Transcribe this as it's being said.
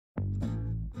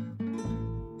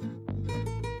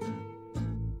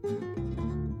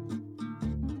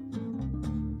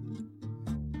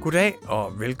Goddag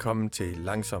og velkommen til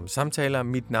Langsomme Samtaler.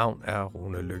 Mit navn er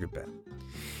Rune Lykkeberg.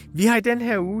 Vi har i den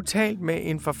her uge talt med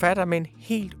en forfatter med en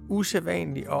helt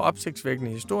usædvanlig og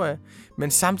opsigtsvækkende historie,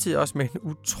 men samtidig også med en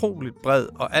utroligt bred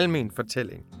og almen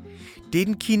fortælling. Det er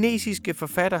den kinesiske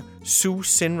forfatter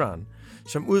Xinran,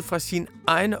 som ud fra sin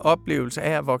egne oplevelse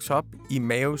af at vokse op i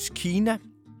Maos Kina,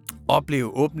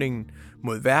 opleve åbningen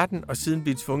mod verden og siden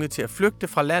blive tvunget til at flygte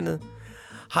fra landet,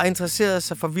 har interesseret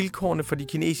sig for vilkårene for de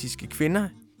kinesiske kvinder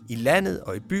i landet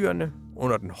og i byerne,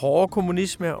 under den hårde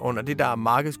kommunisme og under det, der er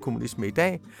markedskommunisme i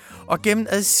dag, og gennem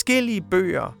adskillige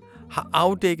bøger har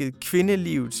afdækket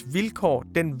kvindelivets vilkår,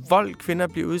 den vold, kvinder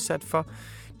bliver udsat for,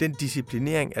 den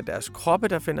disciplinering af deres kroppe,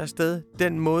 der finder sted,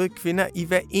 den måde, kvinder i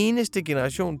hver eneste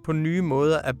generation på nye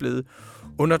måder er blevet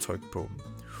undertrykt på.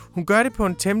 Hun gør det på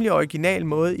en temmelig original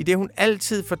måde, i det hun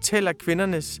altid fortæller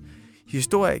kvindernes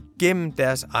historie gennem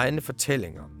deres egne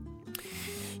fortællinger.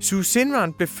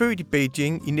 Xinran blev født i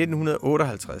Beijing i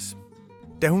 1958.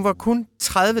 Da hun var kun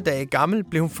 30 dage gammel,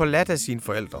 blev hun forladt af sine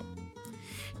forældre.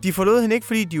 De forlod hende ikke,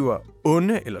 fordi de var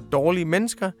onde eller dårlige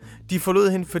mennesker. De forlod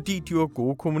hende, fordi de var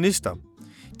gode kommunister.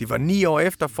 Det var 9 år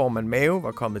efter formand Mao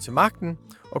var kommet til magten,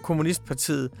 og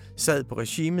kommunistpartiet sad på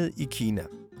regimet i Kina.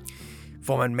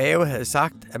 Formand Mao havde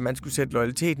sagt, at man skulle sætte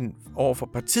loyaliteten over for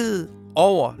partiet,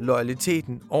 over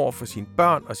loyaliteten over for sine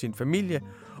børn og sin familie,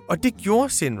 og det gjorde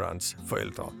Xinrans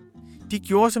forældre. De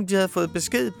gjorde, som de havde fået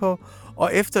besked på,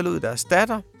 og efterlod deres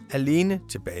datter alene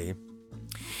tilbage.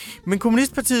 Men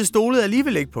kommunistpartiet stolede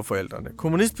alligevel ikke på forældrene.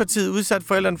 Kommunistpartiet udsatte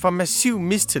forældrene for massiv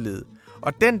mistillid,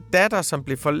 og den datter, som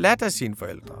blev forladt af sine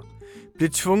forældre, blev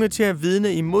tvunget til at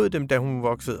vidne imod dem, da hun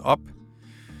voksede op.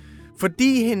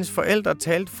 Fordi hendes forældre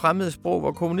talte fremmede sprog,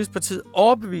 var kommunistpartiet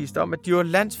overbevist om, at de var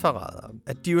landsforrædere,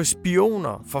 at de var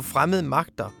spioner for fremmede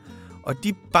magter, og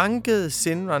de bankede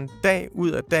Xinran dag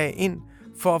ud og dag ind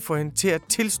for at få hende til at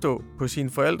tilstå på sine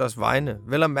forældres vegne,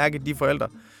 vel at mærke de forældre,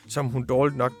 som hun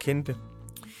dårligt nok kendte.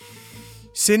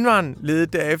 Xinran levede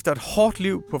derefter et hårdt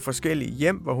liv på forskellige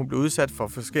hjem, hvor hun blev udsat for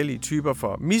forskellige typer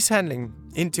for mishandling,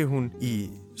 indtil hun i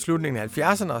slutningen af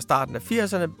 70'erne og starten af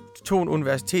 80'erne tog en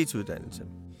universitetsuddannelse.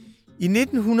 I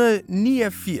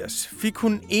 1989 fik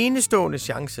hun en enestående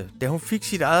chance, da hun fik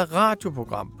sit eget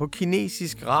radioprogram på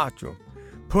kinesisk radio,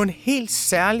 på en helt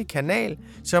særlig kanal,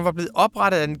 som var blevet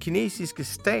oprettet af den kinesiske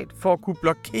stat for at kunne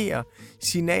blokere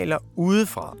signaler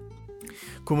udefra.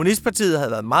 Kommunistpartiet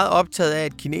havde været meget optaget af,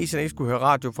 at kineserne ikke skulle høre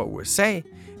radio fra USA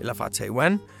eller fra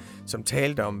Taiwan, som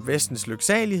talte om vestens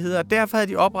lyksaligheder, og derfor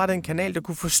havde de oprettet en kanal, der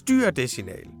kunne forstyrre det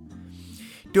signal.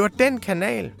 Det var den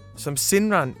kanal, som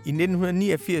Xinran i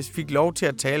 1989 fik lov til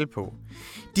at tale på.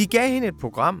 De gav hende et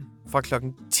program fra kl.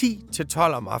 10 til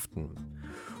 12 om aftenen,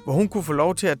 hvor hun kunne få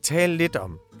lov til at tale lidt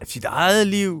om sit eget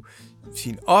liv,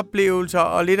 sine oplevelser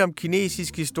og lidt om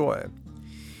kinesisk historie.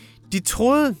 De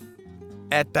troede,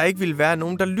 at der ikke ville være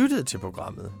nogen, der lyttede til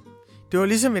programmet. Det var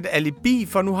ligesom et alibi,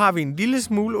 for nu har vi en lille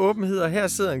smule åbenhed, og her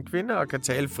sidder en kvinde og kan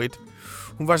tale frit.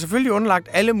 Hun var selvfølgelig underlagt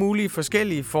alle mulige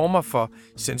forskellige former for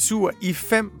censur i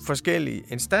 5 forskellige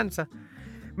instanser,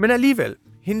 men alligevel,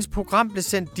 hendes program blev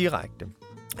sendt direkte.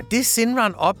 Det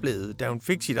Xinran oplevede, da hun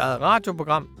fik sit eget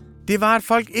radioprogram, det var, at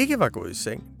folk ikke var gået i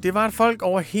seng. Det var, at folk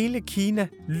over hele Kina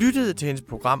lyttede til hendes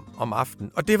program om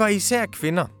aftenen, og det var især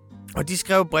kvinder. Og de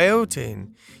skrev breve til hende.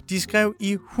 De skrev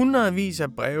i hundredvis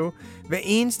af breve hver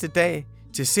eneste dag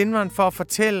til Xinran for at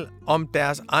fortælle om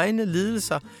deres egne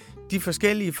lidelser, de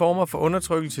forskellige former for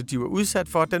undertrykkelse, de var udsat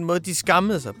for, den måde, de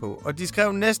skammede sig på. Og de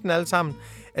skrev næsten alle sammen,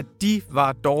 at de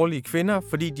var dårlige kvinder,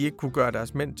 fordi de ikke kunne gøre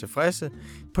deres mænd tilfredse.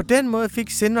 På den måde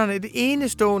fik Xinran et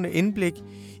enestående indblik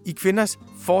i kvinders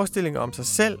forestillinger om sig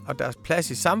selv og deres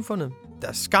plads i samfundet,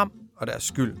 deres skam og deres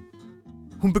skyld.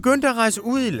 Hun begyndte at rejse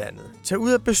ud i landet, tage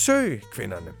ud og besøge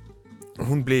kvinderne.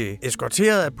 Hun blev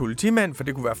eskorteret af politimænd, for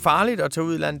det kunne være farligt at tage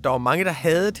ud i landet. Der var mange, der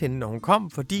hadede hende, når hun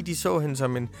kom, fordi de så hende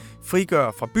som en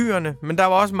frigører fra byerne. Men der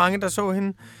var også mange, der så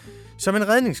hende som en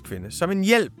redningskvinde, som en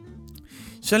hjælp.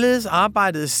 Således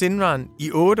arbejdede Xinran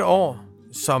i 8 år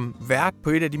som vært på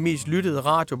et af de mest lyttede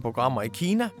radioprogrammer i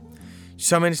Kina,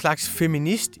 som en slags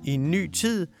feminist i en ny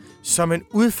tid, som en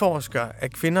udforsker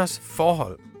af kvinders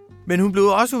forhold. Men hun blev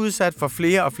også udsat for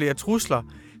flere og flere trusler.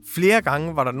 Flere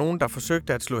gange var der nogen, der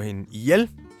forsøgte at slå hende ihjel.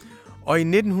 Og i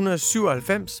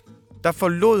 1997, der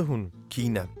forlod hun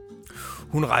Kina.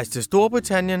 Hun rejste til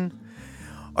Storbritannien.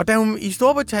 Og da hun i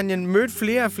Storbritannien mødte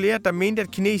flere og flere, der mente,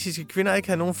 at kinesiske kvinder ikke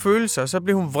havde nogen følelser, så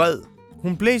blev hun vred.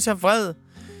 Hun blev så vred,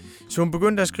 så hun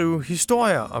begyndte at skrive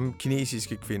historier om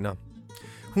kinesiske kvinder.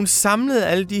 Hun samlede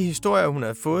alle de historier, hun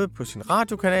havde fået på sin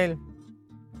radiokanal,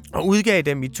 og udgav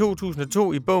dem i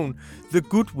 2002 i bogen The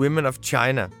Good Women of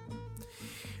China.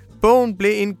 Bogen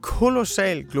blev en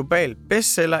kolossal global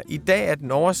bestseller. I dag er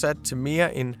den oversat til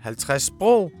mere end 50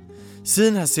 sprog.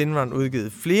 Siden har Xinran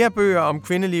udgivet flere bøger om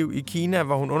kvindeliv i Kina,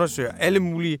 hvor hun undersøger alle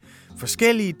mulige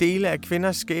forskellige dele af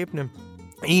kvinders skæbne.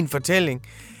 En fortælling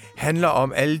handler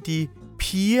om alle de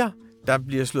piger, der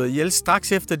bliver slået ihjel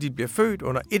straks efter de bliver født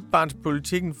under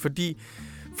etbarnspolitikken, fordi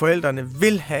forældrene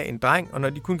vil have en dreng, og når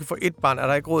de kun kan få et barn, er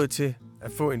der ikke råd til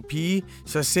at få en pige.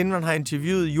 Så Xinran har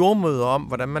interviewet jordmødre om,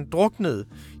 hvordan man druknede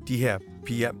de her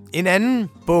piger. En anden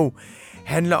bog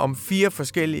handler om 4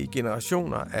 forskellige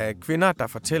generationer af kvinder, der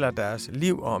fortæller deres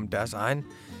liv og om deres egen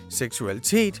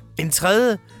seksualitet. En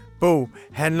tredje bog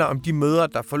handler om de mødre,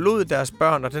 der forlod deres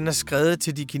børn, og den er skrevet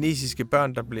til de kinesiske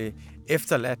børn, der blev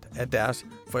efterladt af deres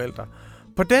forældre.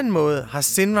 På den måde har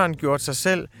Xinran gjort sig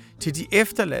selv til de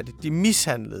efterladte, de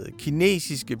mishandlede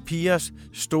kinesiske pigers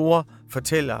store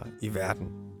fortællere i verden.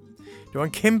 Det var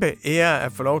en kæmpe ære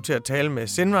at få lov til at tale med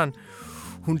Xinran.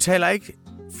 Hun taler ikke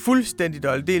fuldstændigt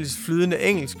og aldeles flydende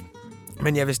engelsk,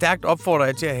 men jeg vil stærkt opfordre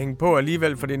jer til at hænge på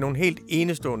alligevel, for det er nogle helt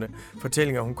enestående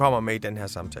fortællinger, hun kommer med i den her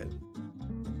samtale.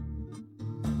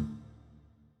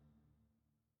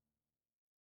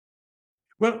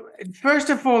 Well, first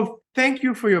of all, thank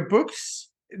you for your books.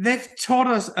 They've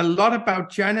taught us a lot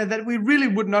about China that we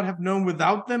really would not have known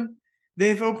without them.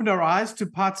 They've opened our eyes to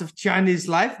parts of Chinese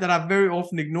life that are very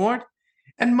often ignored.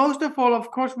 And most of all, of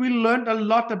course, we learned a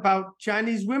lot about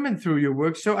Chinese women through your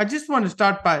work. So I just want to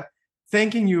start by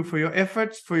thanking you for your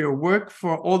efforts, for your work,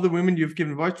 for all the women you've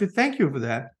given voice to. Thank you for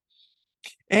that.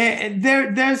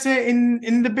 There's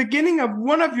in the beginning of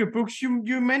one of your books,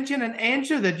 you mention an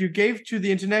answer that you gave to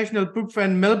the International Book Fair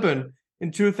in Melbourne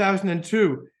in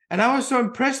 2002. And I was so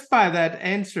impressed by that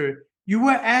answer. You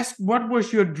were asked what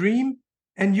was your dream,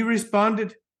 and you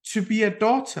responded, to be a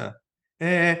daughter.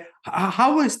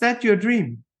 How is that your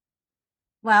dream?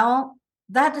 Well,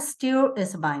 that still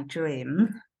is my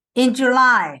dream. In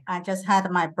July, I just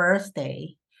had my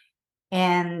birthday.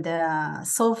 And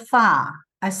so far,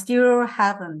 I still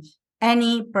haven't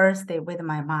any birthday with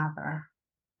my mother.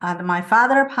 And my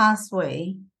father passed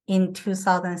away in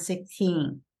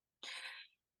 2016.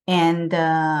 And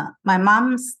my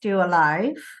mom's still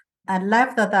alive. I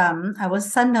left them. I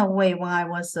was sent away when I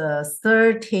was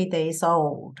 30 days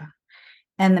old.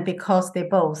 And because they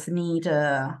both need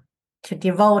to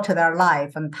devote their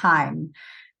life and time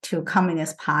to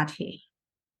Communist Party.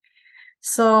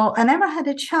 So I never had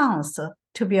a chance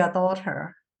to be a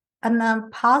daughter.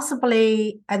 And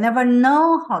possibly I never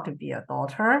know how to be a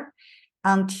daughter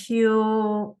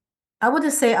until I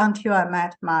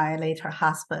met my later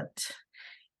husband.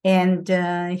 And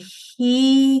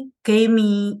he gave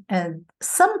me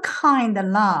some kind of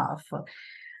love.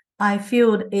 I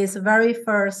feel is very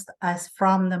first as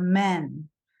from the men,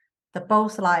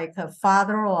 both like a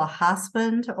father or a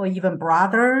husband or even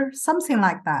brother, something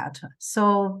like that.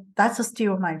 So that's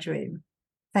still my dream.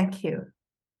 Thank you.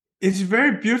 It's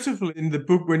very beautiful in the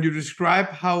book when you describe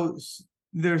how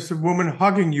there's a woman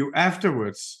hugging you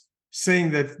afterwards,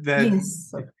 saying that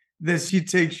Yes. that she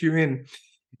takes you in.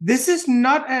 This is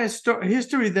not a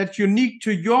history that's unique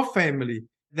to your family,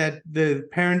 that the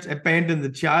parents abandoned the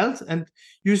child. And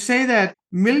you say that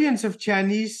millions of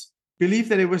Chinese believe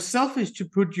that it was selfish to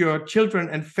put your children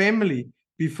and family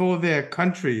before their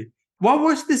country. What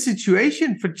was the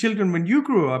situation for children when you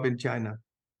grew up in China?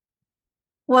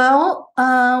 Well,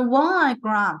 when I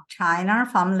grew up in China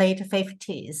from late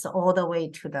 50s all the way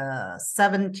to the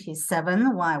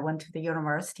 77 when I went to the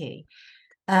university,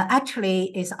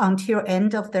 actually it's until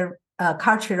end of the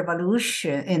Cultural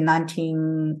Revolution in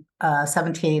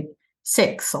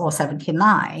 1976 or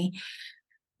 79.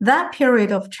 That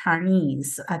period of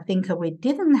Chinese, I think we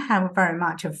didn't have very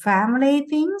much family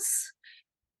things.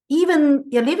 Even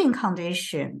your living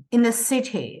condition in the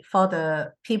city for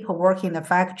the people working in the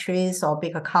factories or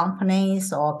bigger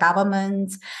companies or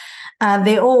governments,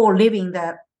 they all living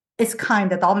it's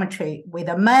kind of dormitory with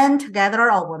the men together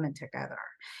or women together.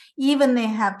 Even they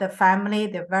have the family,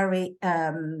 they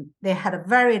had a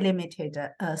very limited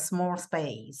small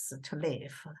space to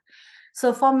live.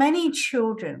 So for many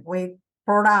children, we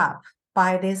brought up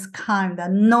by this kind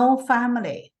of no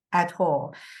family at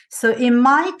all. So in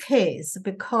my case,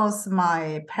 because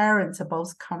my parents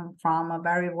both come from a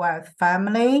very wealthy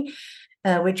family,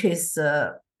 which is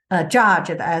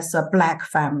judged as a Black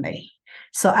family.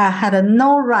 So I had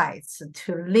no rights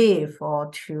to live or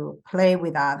to play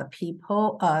with other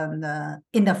people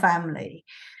in the family.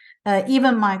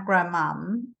 Even my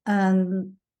grandmom,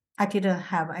 I didn't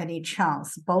have any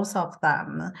chance. Both of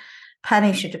them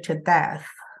punished to death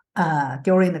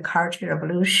during the Cultural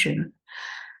Revolution.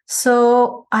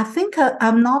 So I think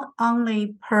I'm not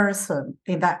only person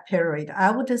in that period. I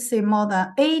would say more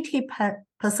than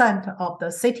 80% of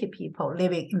the city people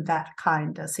living in that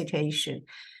kind of situation.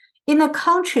 In the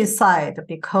countryside,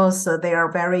 because they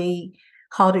are very,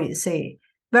 how do you say,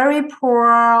 very poor.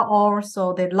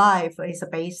 Also, their life is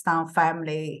based on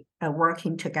family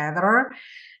working together.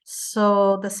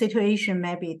 So the situation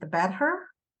may be better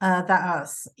than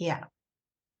us. Yeah.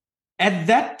 At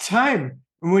that time,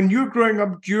 when you're growing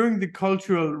up during the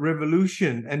Cultural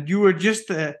Revolution and you were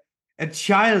just a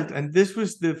child and this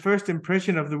was the first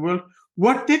impression of the world,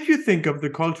 what did you think of the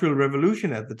Cultural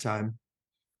Revolution at the time?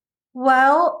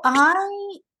 Well,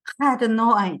 I had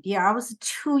no idea. I was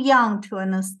too young to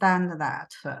understand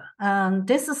that.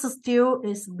 This is still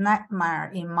is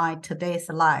nightmare in my today's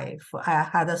life. I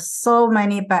had so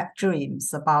many bad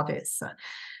dreams about this.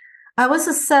 I was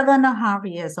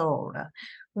 7.5 years old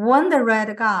when the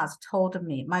Red Guards told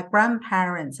me my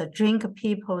grandparents drink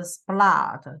people's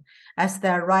blood as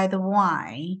their red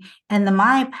wine, and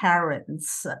my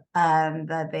parents, and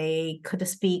they could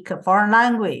speak a foreign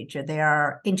language. They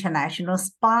are international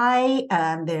spy,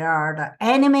 and they are the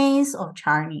enemies of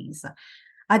Chinese.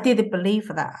 I didn't believe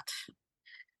that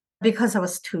because I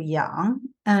was too young,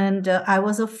 and I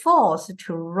was forced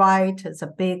to write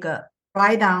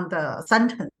down the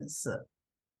sentence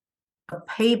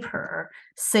paper,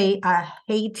 say I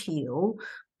hate you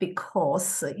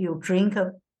because you drink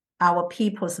our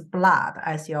people's blood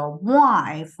as your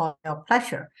wine for your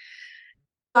pleasure.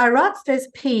 I wrote this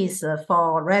piece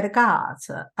for Red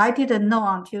Guards. I didn't know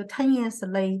until 10 years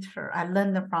later, I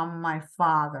learned from my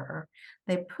father.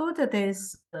 They put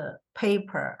this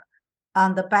paper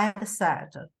on the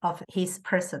bedside of his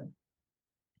prison,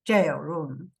 jail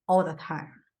room all the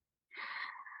time.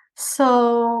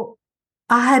 So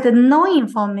I had no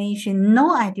information,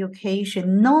 no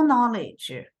education, no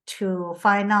knowledge to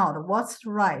find out what's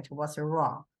right, what's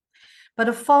wrong.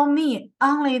 But for me,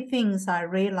 only things I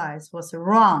realized was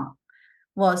wrong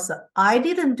was I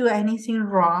didn't do anything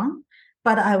wrong,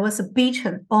 but I was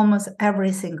beaten almost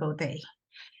every single day.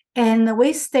 And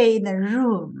we stayed in a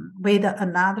room with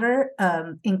another,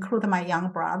 including my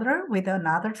young brother, with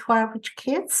another 12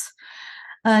 kids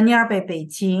nearby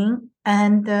Beijing.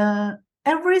 And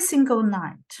every single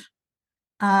night,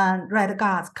 Red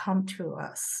Guards come to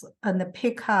us and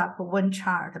pick up one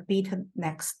child beaten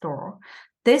next door.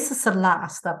 This is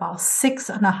last about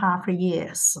 6.5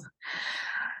 years.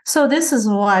 So this is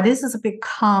why this has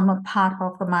become a part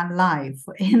of my life.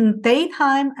 In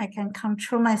daytime, I can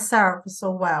control myself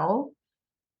so well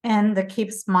and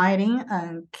keep smiling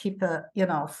and keep,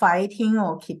 fighting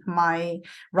or keep my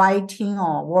writing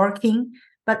or working.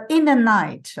 But in the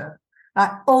night,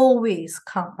 I always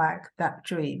come back that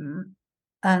dream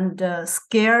and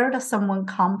scared someone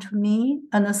come to me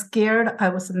and scared I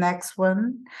was the next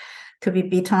one to be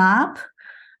beaten up.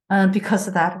 Because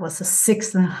that was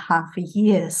 6.5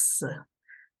 years.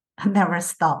 I never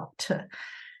stopped.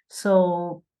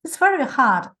 So it's very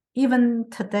hard. Even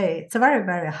today, it's very,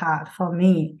 very hard for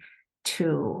me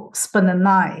to spend the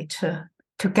night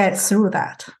to get through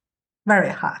that. Very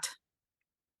hard.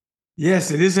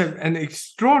 Yes, it is an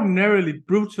extraordinarily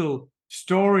brutal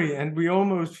story, and we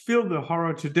almost feel the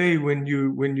horror today when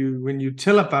you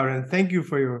tell about it. And thank you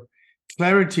for your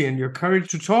clarity and your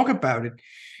courage to talk about it.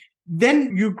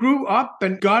 Then you grew up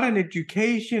and got an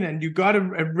education and you got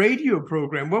a radio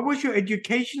program. What was your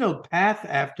educational path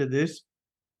after this?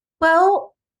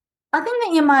 Well, I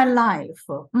think in my life,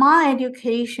 my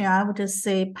education, I would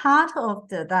say part of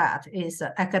that is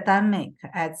academic,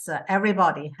 as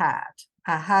everybody had.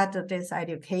 I had this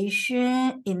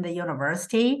education in the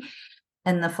university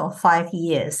and for 5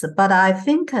 years. But I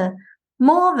think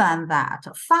more than that,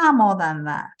 far more than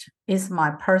that, is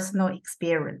my personal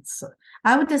experience.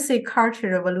 I would say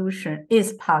Cultural Revolution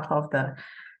is part of the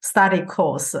study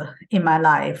course in my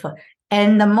life.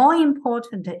 And the more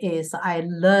important is I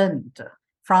learned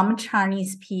from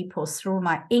Chinese people through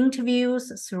my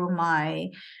interviews, through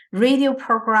my radio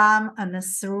program, and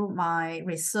through my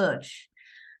research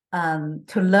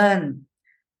to learn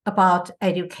about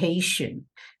education.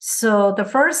 So the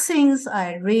first things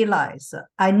I realized,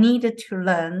 I needed to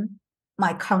learn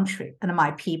my country and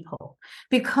my people,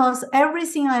 because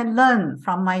everything I learned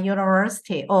from my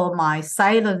university or my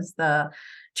silenced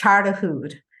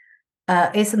childhood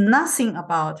is nothing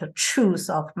about the truth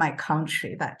of my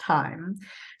country that time.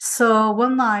 So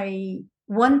when I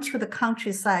went to the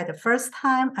countryside the first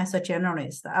time as a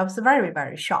journalist, I was very,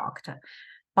 very shocked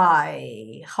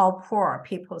by how poor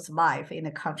people's life in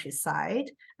the countryside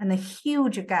and the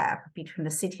huge gap between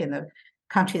the city and the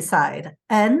countryside.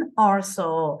 And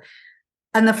also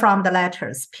And from the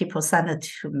letters people sent it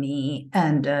to me,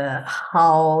 and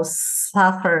how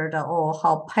suffered or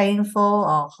how painful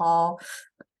or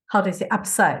how do you say,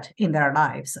 upset in their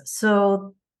lives.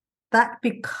 So that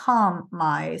become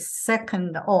my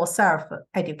second or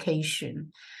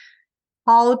self-education,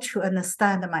 how to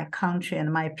understand my country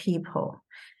and my people.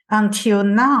 Until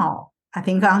now, I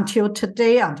think until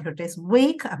today, until this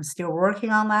week, I'm still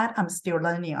working on that. I'm still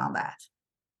learning on that.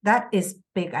 That is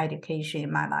big education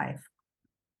in my life.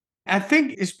 I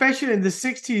think especially in the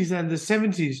 60s and the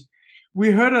 70s,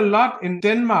 we heard a lot in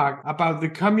Denmark about the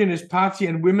Communist Party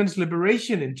and women's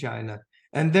liberation in China.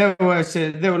 And there were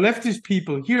leftist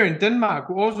people here in Denmark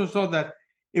who also saw that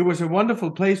it was a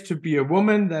wonderful place to be a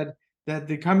woman, that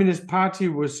the Communist Party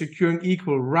was securing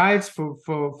equal rights for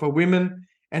women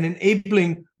and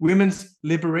enabling women's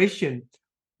liberation.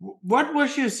 What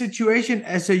was your situation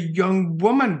as a young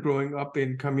woman growing up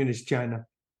in communist China?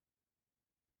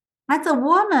 As a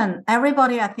woman,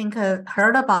 everybody, I think,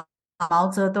 heard about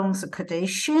Mao Zedong's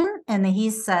tradition, and he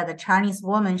said the Chinese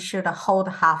woman should hold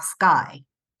half sky.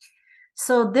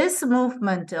 So this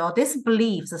movement or this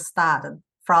belief started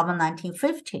from the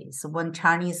 1950s when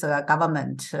Chinese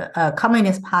government,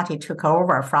 Communist Party took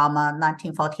over from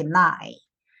 1949.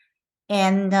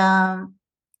 And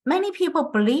many people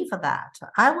believe that.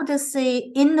 I would say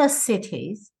in the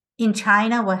cities, in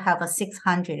China, we have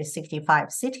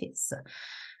 665 cities.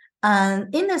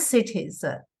 And in the cities,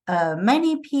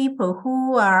 many people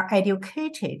who are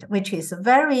educated, which is a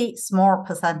very small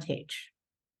percentage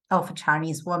of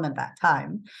Chinese women at that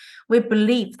time, we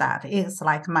believe that it's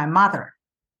like my mother.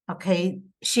 Okay,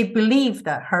 she believed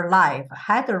that her life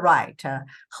had the right to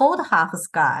hold half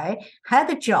sky, had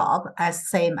a job as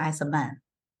same as a man.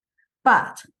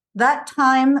 But that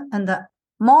time, and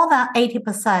more than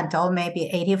 80% or maybe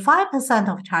 85%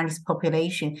 of Chinese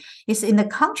population is in the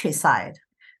countryside.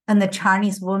 And the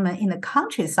Chinese women in the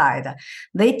countryside,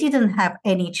 they didn't have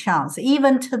any chance.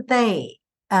 Even today,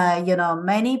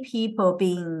 many people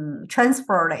being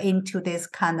transferred into this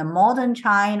kind of modern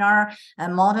China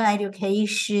and modern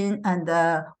education and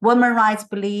women rights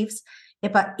beliefs.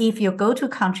 But if you go to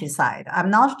countryside, I'm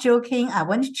not joking, I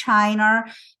went to China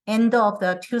end of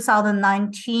the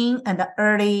 2019 and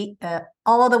early,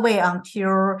 all the way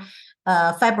until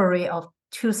February of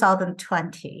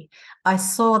 2020. I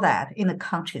saw that in the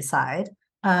countryside,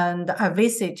 and I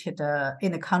visited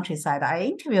in the countryside. I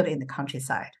interviewed in the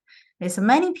countryside. There's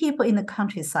many people in the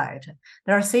countryside.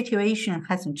 Their situation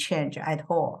hasn't changed at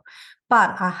all.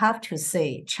 But I have to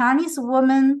say, Chinese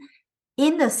women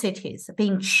in the cities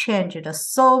being changed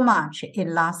so much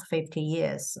in last 50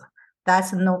 years.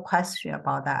 That's no question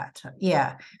about that.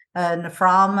 Yeah. And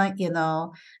from,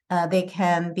 they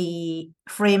can be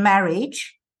free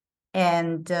marriage,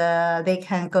 and they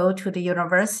can go to the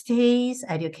universities,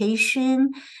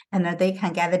 education, and they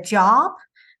can get a job.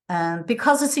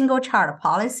 Because of single child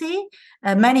policy,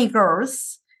 many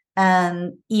girls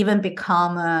even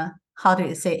become, how do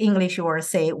you say, English word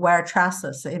say, wear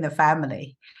trousers in the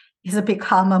family. It's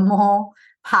become more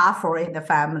powerful in the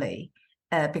family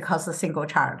because of single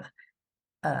child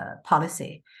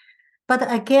policy.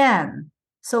 But again,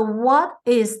 so what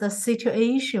is the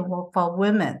situation for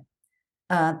women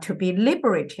to be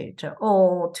liberated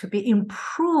or to be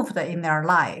improved in their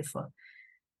life?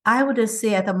 I would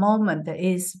say at the moment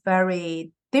it's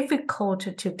very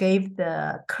difficult to give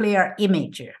the clear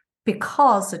image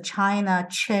because China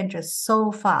changes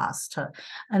so fast.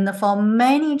 And for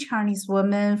many Chinese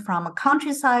women from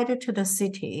countryside to the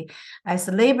city, as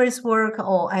laborers work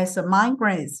or as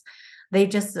migrants, they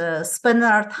just spend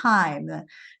their time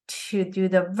to do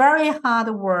the very hard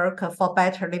work for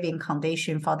better living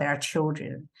condition for their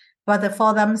children. But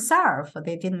for themselves,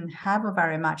 they didn't have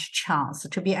very much chance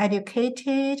to be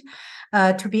educated,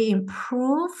 to be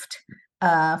improved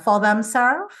for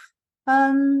themselves.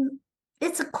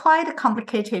 It's quite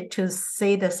complicated to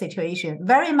see the situation.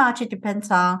 Very much depends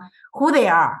on who they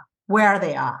are, where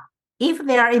they are. If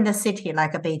they are in the city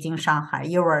like Beijing, Shanghai,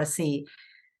 you will see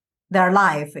their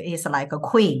life is like a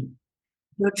queen.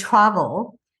 You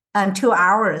travel and 2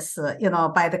 hours,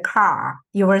 by the car,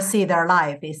 you will see their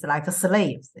life is like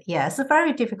slaves. Yeah, it's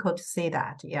very difficult to see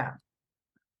that. Yeah.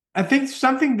 I think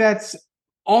something that's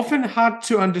often hard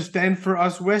to understand for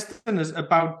us Westerners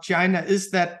about China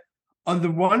is that on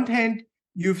the one hand,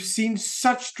 you've seen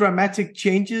such dramatic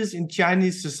changes in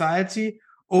Chinese society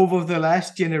over the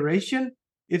last generation.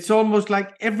 It's almost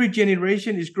like every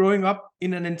generation is growing up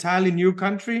in an entirely new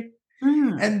country.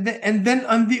 And then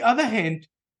on the other hand,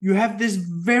 you have this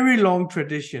very long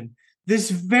tradition, this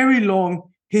very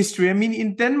long history. I mean,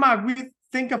 in Denmark, we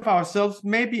think of ourselves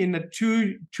maybe in a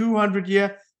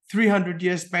 200-year, 300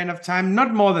 years span of time,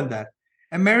 not more than that.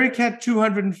 America,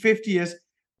 250 years.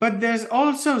 But there's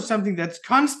also something that's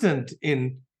constant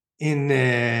in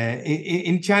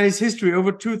Chinese history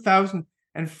over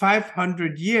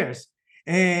 2,500 years.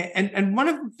 And one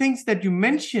of the things that you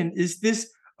mentioned is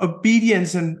this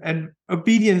obedience and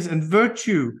obedience and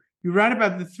virtue. You write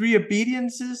about the 3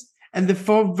 obediences and the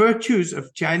 4 virtues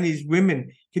of Chinese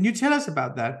women. Can you tell us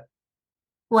about that?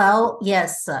 Well,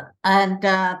 yes, and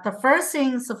the first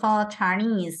things for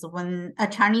Chinese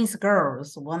Chinese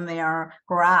girls when they are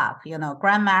grow up,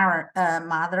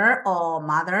 mother or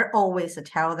mother always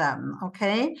tell them,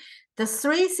 okay, the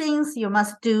 3 things you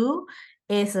must do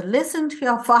is listen to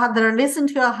your father, listen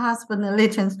to your husband, and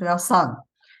listen to your son.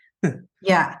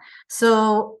 Yeah,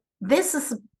 so this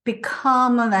has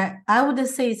become like, I would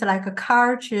say it's like a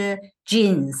culture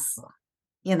genes,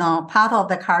 part of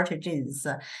the culture genes.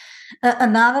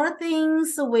 Another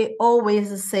things we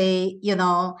always say, you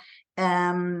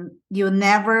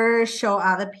never show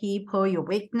other people your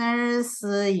weakness.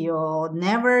 You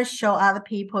never show other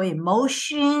people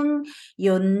emotion.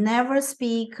 You never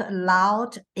speak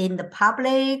loud in the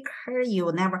public.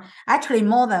 You never, actually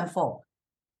more than 4.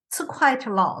 It's quite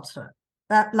a lot.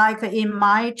 Like in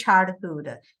my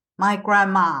childhood, my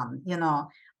grandma,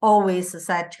 always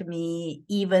said to me,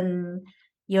 even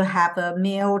you have a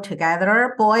meal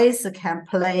together, boys can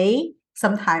play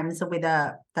sometimes with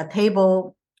the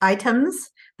table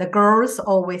items. The girls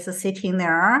always sitting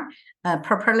there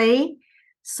properly.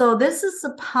 So this is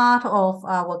a part of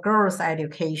our girls'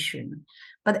 education.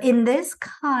 But in this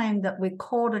kind that we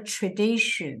call the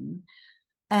tradition,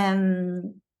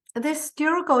 and they're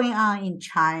still going on in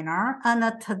China. And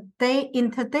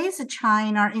in today's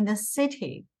China, in the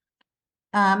city,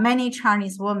 many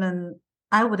Chinese women,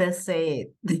 I would say,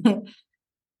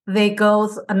 they go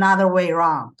another way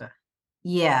around.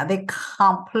 Yeah, they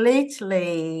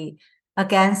completely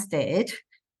against it,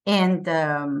 and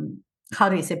how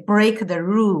do you say, break the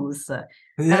rules.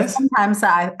 Yes. Sometimes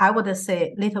I would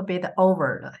say a little bit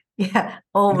overuse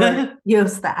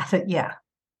that. Yeah.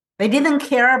 They didn't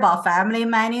care about family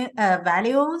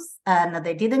values, and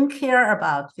they didn't care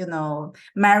about,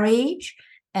 marriage.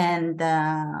 And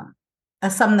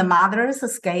some of the mothers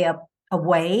stay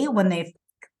away when they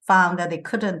found that they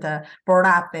couldn't bring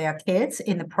up their kids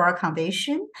in the poor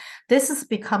condition. This has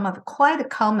become quite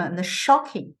common and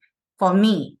shocking for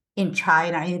me in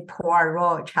China, in poor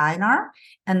rural China.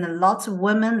 And lots of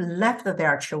women left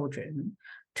their children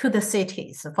to the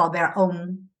cities for their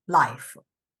own life.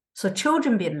 So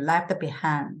children being left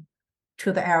behind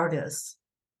to the elders.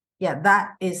 Yeah,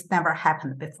 that is never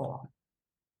happened before.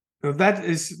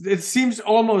 It seems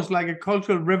almost like a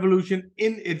cultural revolution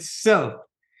in itself.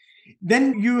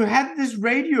 Then you had this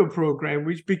radio program,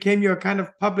 which became your kind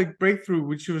of public breakthrough,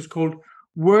 which was called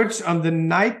Words on the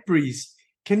Nattebrisen.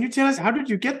 Can you tell us, how did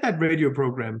you get that radio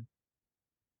program?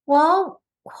 Well,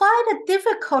 quite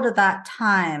difficult at that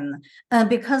time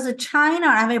because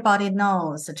China, everybody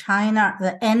knows, China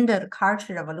ended the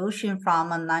Cultural Revolution from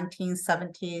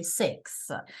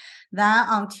 1976. Then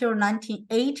until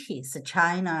 1980s,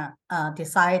 China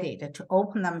decided to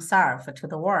open themselves to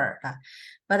the world.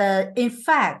 But in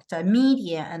fact,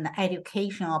 media and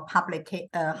education or public,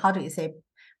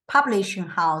 publishing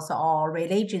house or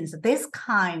religions, this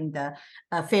kind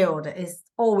of field is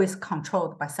always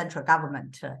controlled by central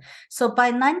government. So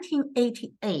by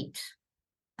 1988,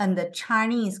 and the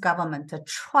Chinese government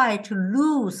tried to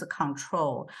lose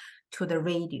control to the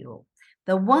radio.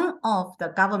 The one of the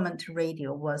government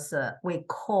radio was we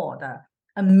called a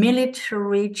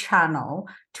military channel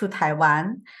to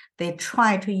Taiwan. They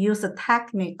try to use the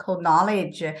technical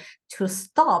knowledge to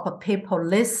stop people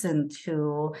listen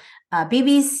to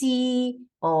BBC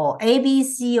or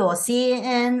ABC or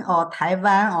CNN or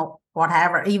Taiwan or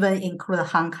whatever, even include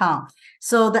Hong Kong.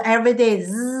 So every day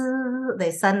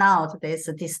they send out this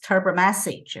disturbed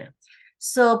message.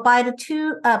 So by the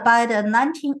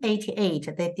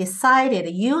 1988, they decided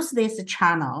to use this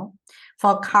channel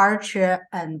for culture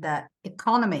and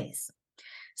economies.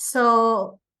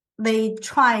 So they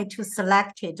try to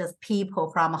select just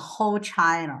people from whole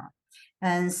China.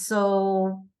 And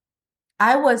so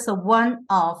I was one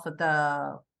of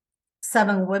the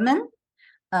 7 women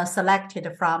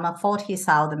selected from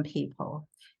 40,000 people.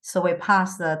 So we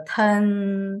passed the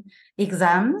 10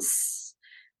 exams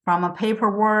from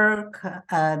paperwork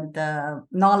and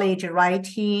knowledge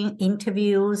writing,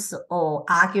 interviews or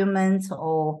arguments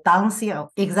or dancing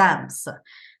exams.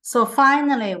 So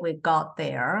finally we got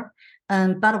there,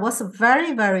 but it was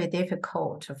very, very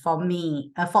difficult for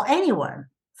me, for anyone,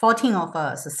 14 of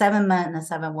us, 7 men and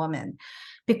 7 women,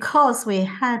 because we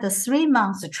had a 3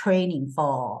 months training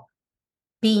for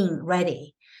being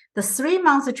ready. The 3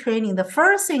 months training, the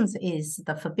first thing is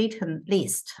the forbidden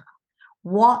list,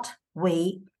 what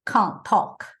we can't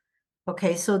talk.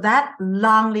 Okay, so that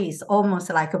long list, almost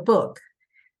like a book.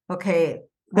 Okay,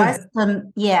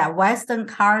 Western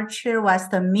culture,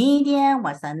 Western media,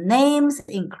 Western names,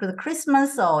 include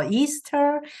Christmas or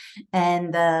Easter,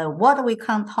 and what we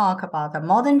can talk about the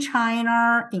modern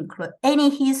China, include any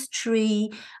history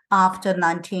after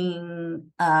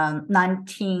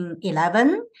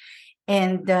 1911,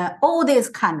 and all these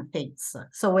kind of things.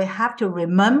 So we have to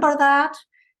remember that.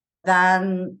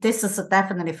 Then this is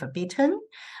definitely forbidden.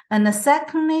 And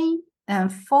secondly,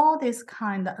 and for this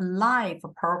kind of live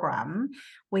program,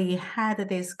 we had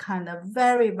this kind of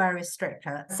very, very strict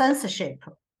censorship.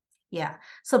 Yeah.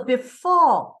 So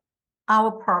before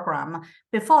our program,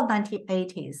 before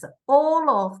 1980s, all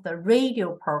of the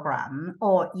radio program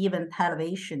or even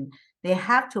television, they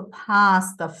have to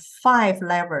pass the 5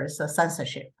 levels of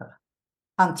censorship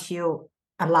until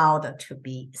allowed to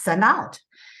be sent out.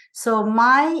 So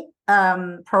my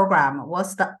program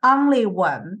was the only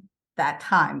one that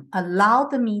time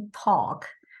allowed me talk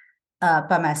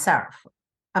by myself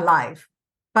alive.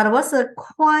 But it was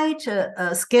quite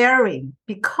scary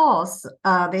because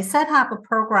they set up a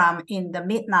program in the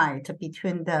midnight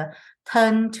between the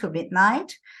 10 to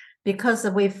midnight, because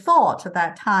we thought at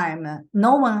that time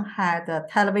no one had a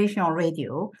television or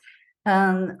radio.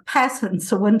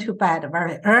 Peasants went to bed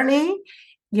very early,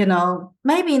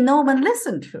 maybe no one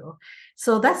listened to.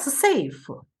 So that's safe.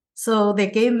 So they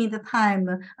gave me the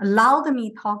time, allowed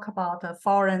me talk about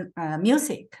foreign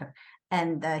music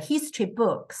and history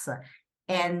books,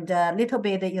 and a little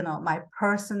bit, my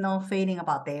personal feeling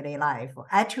about daily life.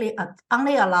 Actually,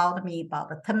 only allowed me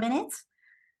about 10 minutes.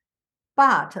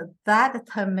 But that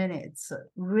 10 minutes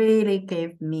really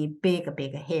gave me big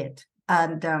hit.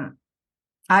 And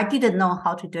I didn't know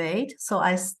how to do it. So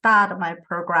I started my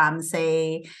program,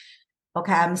 say,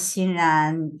 okay, I'm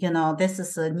Xinran, this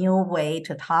is a new way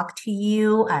to talk to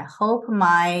you. I hope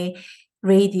my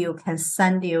radio can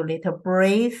send you a little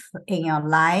brief in your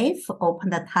life,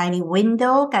 open a tiny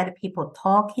window, get people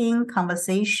talking,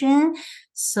 conversation.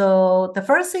 So the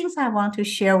first things I want to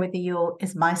share with you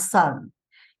is my son,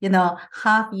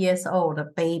 half years old,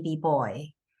 baby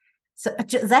boy. So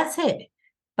that's it.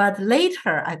 But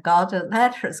later I got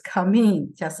letters come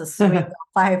in, just 3 or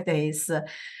 5 days.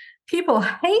 People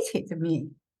hated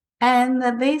me. And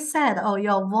they said, oh,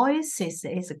 your voice is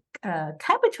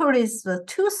capital is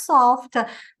too soft,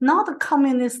 not a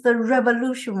communist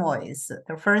revolution voice.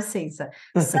 The first thing.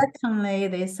 Secondly,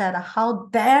 they said, how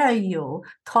dare you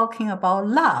talking about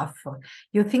love?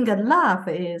 You think love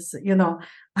is,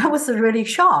 I was really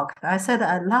shocked. I said,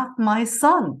 I love my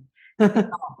son.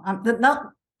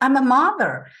 I'm a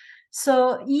mother.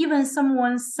 So even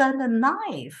someone sent a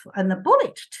knife and a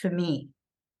bullet to me.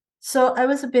 So I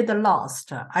was a bit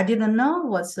lost. I didn't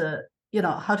know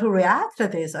how to react to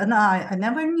this. And I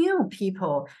never knew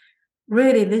people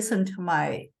really listen to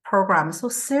my program so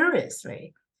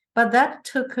seriously. But that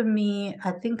took me, I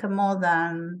think, more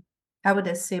than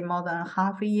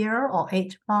half a year or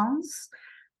 8 months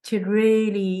to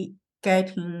really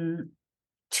getting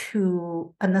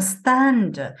to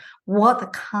understand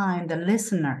what kind of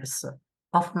listeners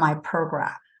of my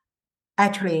program.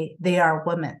 Actually, they are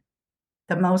women.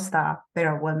 The most they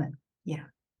are women. Yeah.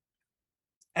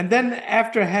 And then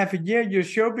after half a year, your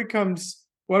show becomes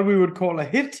what we would call a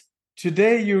hit.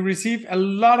 Today, you receive a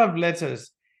lot of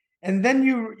letters. And then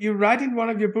you write in one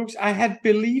of your books, I had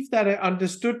believed that I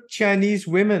understood Chinese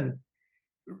women.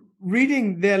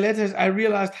 Reading their letters, I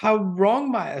realized how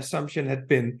wrong my assumption had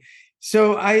been.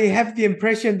 So I have the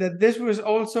impression that this was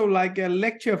also like a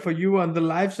lecture for you on the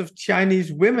lives of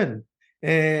Chinese women.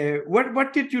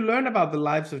 What did you learn about the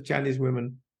lives of Chinese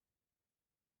women?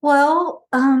 Well,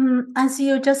 as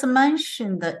you just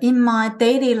mentioned, in my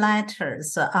daily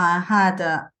letters, I had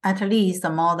at least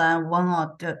more than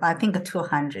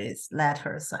 200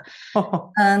 letters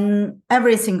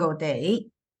every single day.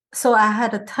 So I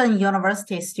had 10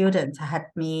 university students help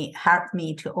me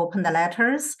to open the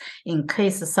letters in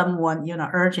case someone,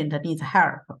 urgent needs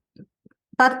help.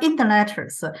 But in the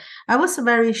letters, I was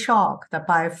very shocked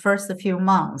by first few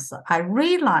months. I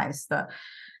realized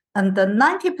and the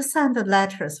 90% of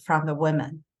letters from the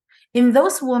women. In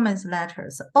those women's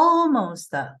letters,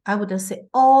 almost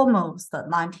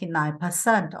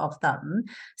 99% of them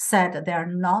said they're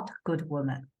not good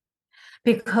women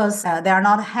because they are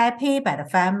not happy by the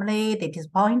family, they're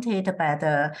disappointed by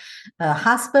the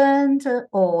husband,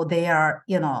 or they are,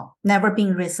 never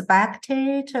being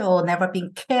respected or never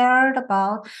being cared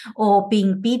about or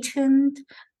being beaten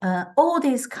all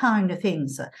these kind of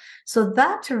things. So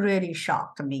that really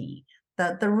shocked me.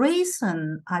 The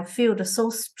reason I feel so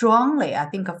strongly, I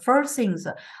think first things,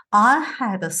 I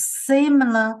had a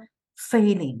similar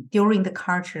feeling during the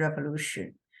Cultural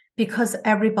Revolution because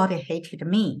everybody hated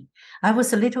me. I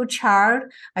was a little child.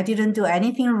 I didn't do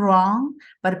anything wrong,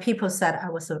 but people said I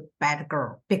was a bad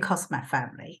girl because of my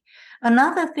family.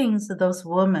 Another thing is those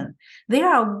women, they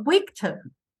are victims.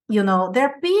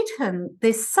 They're beaten,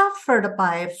 they suffered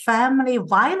by family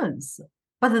violence,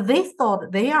 but they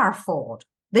thought they are fault.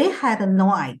 They had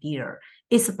no idea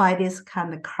it's by this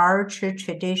kind of culture,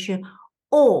 tradition,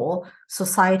 or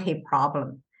society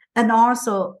problem. And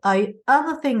also,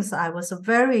 other things I was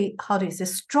very,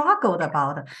 struggled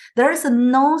about. There is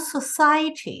no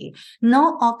society,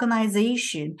 no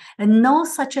organization, and no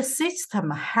such a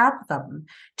system help them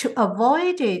to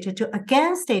avoid it, to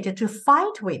against it, to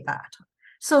fight with that.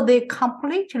 So they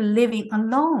completely living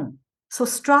alone, so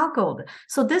struggled.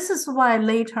 So this is why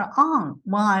later on,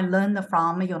 when I learned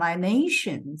from United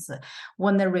Nations,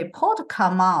 when the report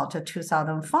come out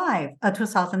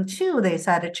 2002, they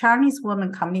said Chinese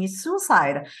women commit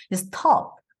suicide is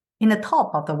in the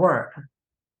top of the world.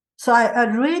 So I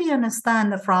really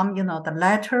understand from, the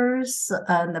letters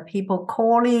and the people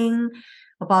calling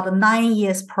about a 9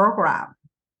 years program,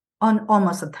 on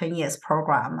almost a 10 years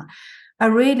program. I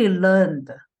really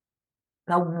learned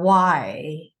the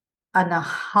why and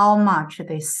how much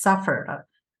they suffered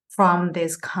from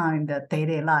this kind of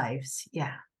daily lives.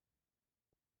 Yeah.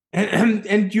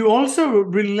 And you also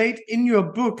relate in your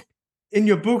books,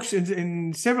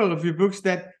 in several of your books,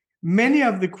 that many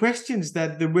of the questions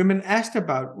that the women asked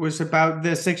about was about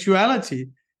their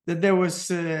sexuality, that there was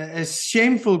a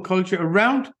shameful culture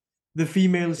around the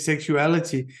female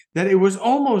sexuality, that it was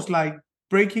almost like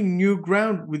breaking new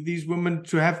ground with these women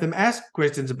to have them ask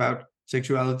questions about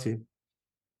sexuality.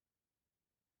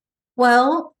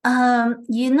 Well,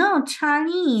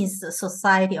 Chinese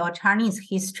society or Chinese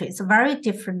history is very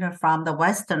different from the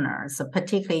Westerners,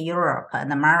 particularly Europe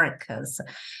and Americas.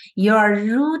 You are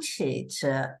rooted,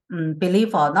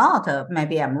 believe or not,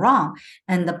 maybe I'm wrong,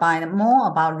 and by more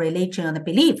about religion and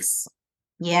beliefs.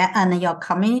 Yeah, and your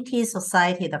community,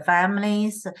 society, the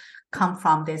families come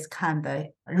from this kind of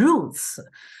roots.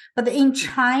 But in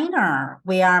China,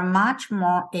 we are much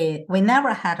more, we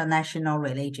never had a national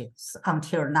religions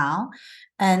until now.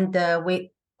 And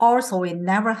we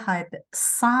never had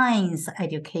science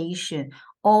education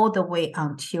all the way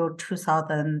until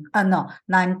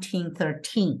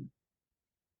 1913.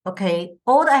 Okay,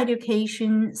 all the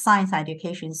education, science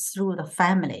education is through the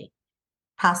family,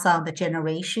 pass on the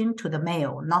generation to the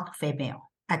male, not female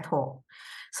at all.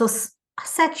 So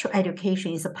sexual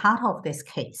education is a part of this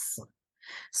case.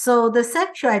 So the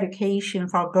sexual education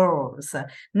for girls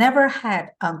never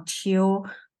had until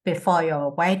before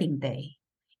your wedding day.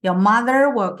 Your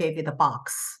mother will give you the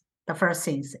box. The first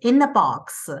things in the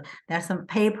box, there's some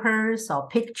papers or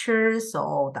pictures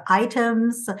or the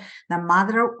items. The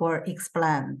mother will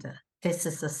explain this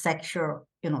is a sexual,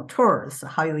 tools,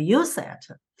 how you use it.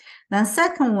 Then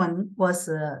second one was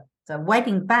the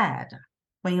wedding bed.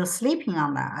 When you're sleeping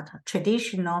on that,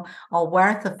 traditional or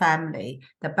wealthy family,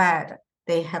 the bed,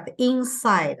 they have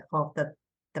inside of the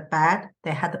bed,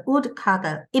 they had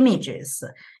woodcut images,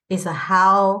 is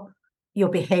how your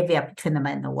behavior between the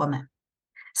man and the woman.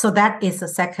 So that is the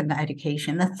second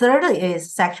education. The third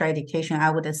is sexual education,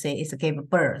 I would say, is give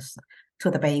birth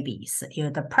to the babies,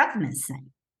 the pregnancy.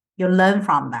 You learn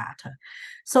from that.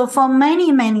 So for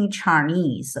many, many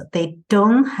Chinese, they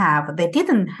didn't have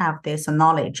this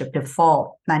knowledge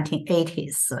before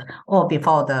 1980s or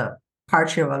before the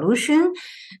Cultural Revolution.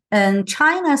 And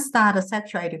China started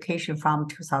sexual education from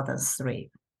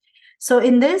 2003. So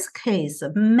in this case,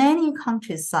 many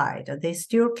countryside, they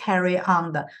still carry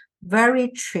on the very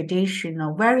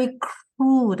traditional, very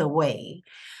crude way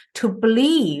to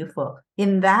believe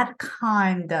in that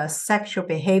kind of sexual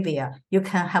behavior. You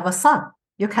can have a son,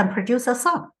 you can produce a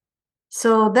son.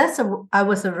 So I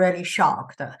was really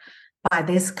shocked by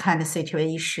this kind of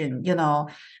situation,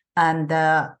 and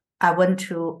I went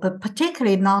to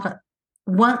particularly not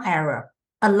one area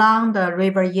along the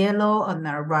River Yellow and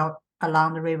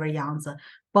along the River Yangtze.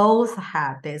 Both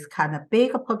had this kind of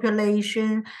big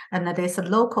population and there's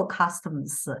local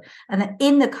customs. And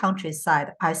in the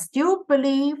countryside, I still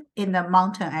believe in the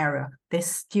mountain area, they're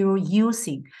still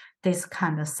using this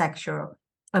kind of sexual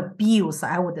abuse.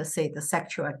 I would say the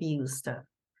sexual abuse.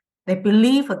 They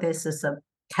believe this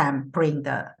can bring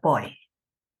the boy.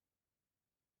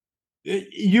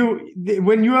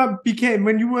 When you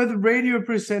were the radio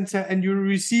presenter and you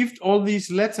received all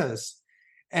these letters,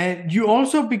 and you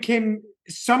also became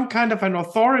some kind of an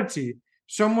authority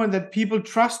someone that people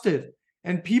trusted,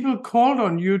 and people called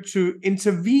on you to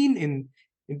intervene in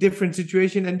different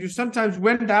situations, and you sometimes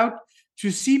went out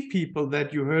to see people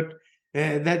that you heard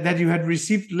that you had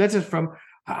received letters from.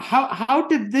 How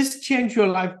did this change your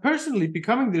life personally,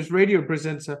 becoming this radio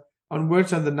presenter on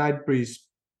Words on the Night Breeze?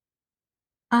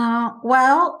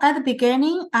 Well, at the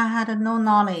beginning, I had no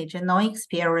knowledge and no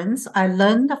experience. I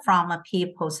learned from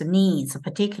people's needs,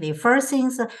 particularly first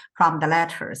things from the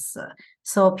letters.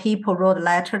 So people wrote a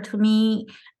letter to me,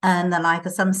 and like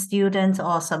some students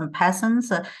or some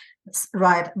peasants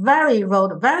wrote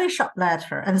a very short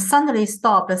letter and suddenly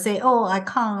stopped and say, oh, I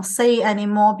can't say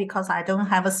anymore because I don't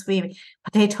have a sweet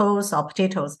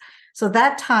potatoes. So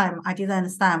that time I didn't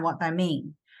understand what I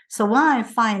mean. So when I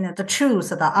find the truth,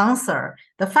 the answer,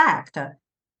 the fact,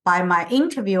 by my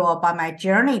interview or by my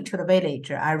journey to the village,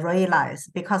 I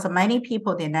realized because many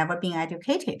people, they never been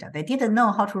educated. They didn't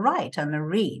know how to write and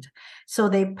read. So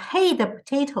they paid the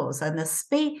potatoes and the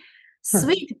sweet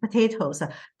potatoes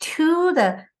to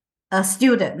the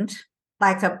student,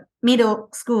 like a middle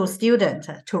school student,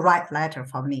 to write letter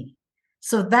for me.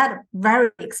 So that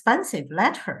very expensive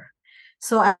letter.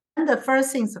 So I learned the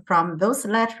first things from those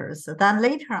letters. Then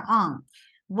later on,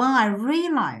 when I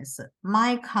realized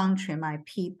my country, my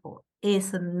people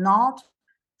is not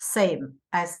same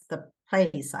as the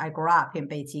place I grew up in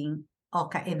Beijing or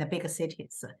in the big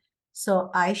cities.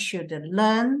 So I should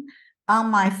learn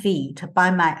on my feet by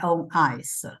my own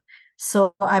eyes.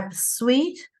 So I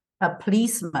persuade a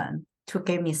policeman to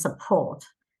give me support.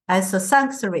 As a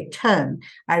thanks return,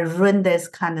 I run this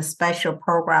kind of special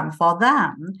program for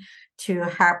them to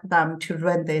help them to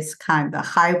run this kind of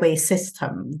highway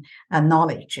system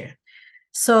knowledge.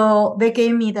 So they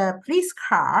gave me the police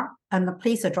car and the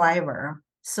police driver.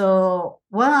 So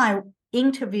when I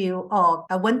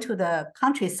I went to the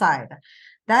countryside,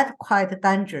 that's quite a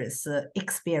dangerous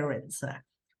experience.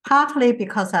 Partly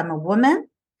because I'm a woman,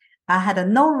 I had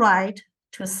no right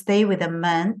to stay with a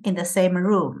man in the same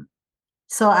room.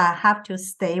 So I have to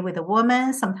stay with a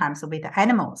woman, sometimes with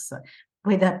animals,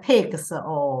 with the pigs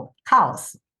or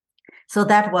cows. So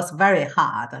that was very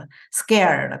hard,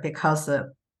 scared, because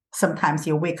sometimes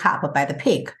you wake up by the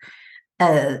pig,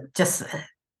 just,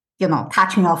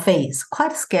 touching your face,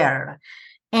 quite scared.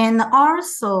 And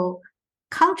also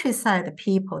countryside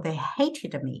people, they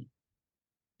hated me,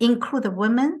 include the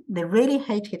women. They really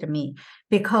hated me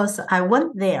because I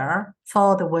went there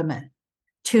for the women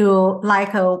to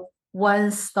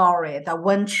one story, the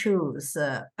one truth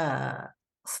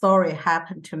story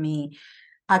happened to me.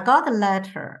 I got a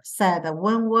letter said that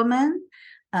one woman,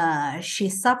 she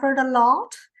suffered a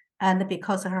lot, and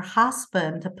because her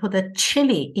husband put a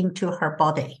chili into her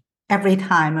body every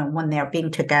time when they're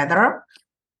being together,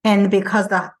 and because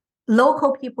the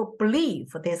local people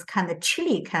believe this kind of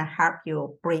chili can help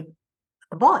you produce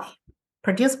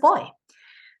boy.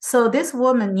 So this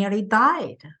woman nearly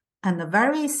died. And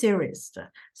very serious.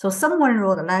 So someone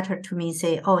wrote a letter to me,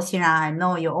 say, oh, Xinran, I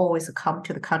know you always come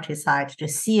to the countryside to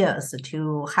see us,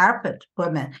 to help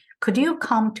women. Could you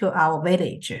come to our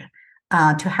village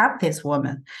to help this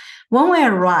woman? When we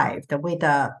arrived with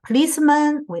a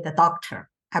policeman, with a doctor,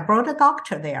 I brought a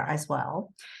doctor there as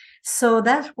well. So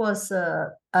that was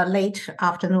a late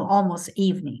afternoon, almost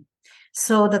evening.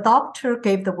 So the doctor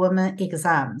gave the woman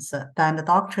exams. Then the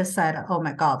doctor said, oh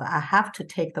my God, I have to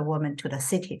take the woman to the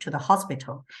city, to the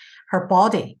hospital. Her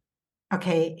body,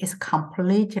 is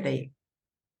completely,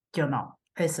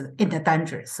 is in the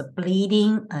dangerous,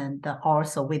 bleeding, and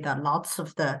also with lots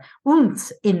of the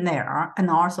wounds in there. And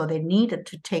also they needed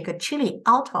to take a chili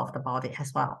out of the body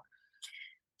as well.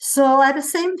 So at the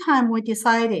same time, we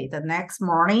decided the next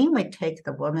morning, we take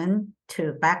the woman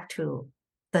back to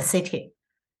the city.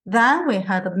 Then we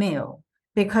had a meal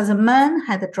because the man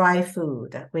had dry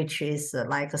food, which is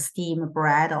like a steamed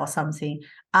bread or something.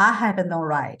 I had no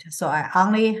right. So I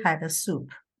only had a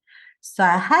soup. So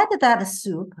I had that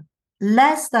soup,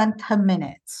 less than 10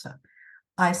 minutes.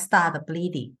 I started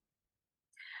bleeding.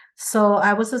 So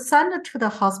I was sent to the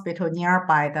hospital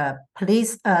nearby, the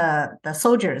police, the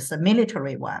soldiers, the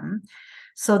military one.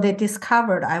 So they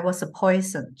discovered I was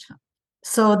poisoned.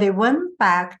 So the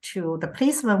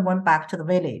policeman went back to the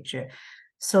village.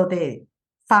 So they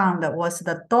found it was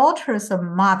the daughter's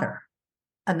mother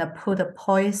and put a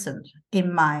poison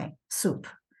in my soup.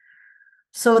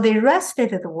 So they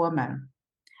arrested the woman.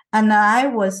 And I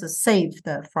was saved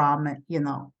from,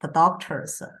 the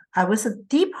doctors. I was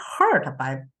deep hurt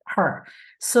by her.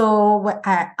 So when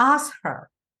I asked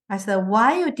her, I said,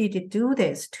 why did you do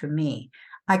this to me?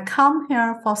 I come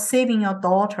here for saving your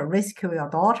daughter, rescue your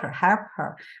daughter, help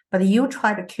her, but you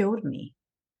try to kill me.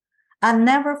 I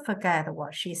never forget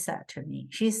what she said to me.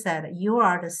 She said, "You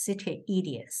are the city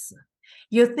idiots.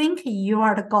 You think you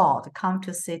are the God come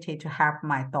to city to help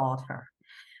my daughter.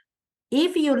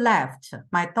 If you left,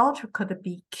 my daughter could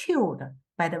be killed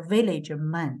by the village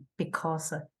men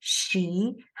because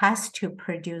she has to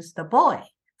produce the boy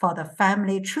for the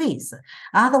family trees.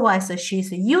 Otherwise,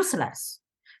 she's useless.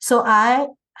 So I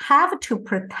have to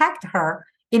protect her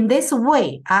in this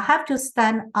way. I have to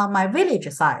stand on my village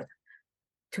side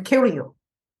to kill you."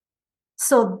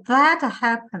 So that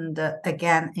happened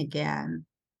again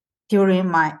during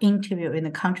my interview in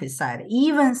the countryside.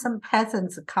 Even some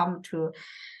peasants come to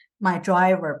my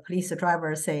police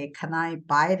driver, say, "Can I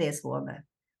buy this woman?"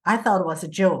 I thought it was a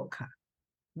joke.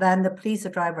 Then the police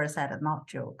driver said, "Not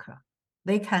joke.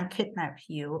 They can kidnap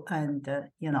you and,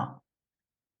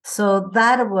 So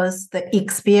that was the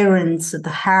experience that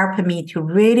helped me to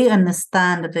really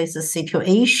understand this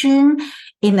situation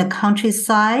in the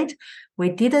countryside. We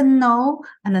didn't know,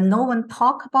 and no one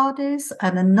talked about this,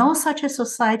 and no such a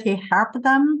society helped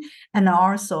them. And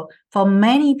also, for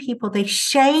many people, they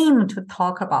shame to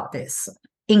talk about this,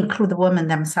 include women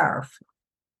themselves.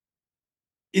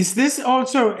 Is this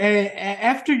also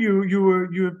after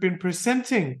you have been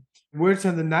presenting Words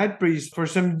on the Nattebrisen for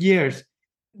some years?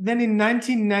 Then in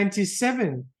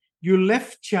 1997, you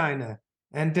left China,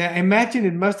 and I imagine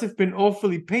it must have been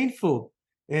awfully painful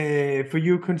for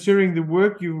you, considering the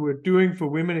work you were doing for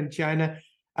women in China,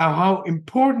 how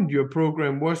important your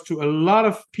program was to a lot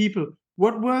of people.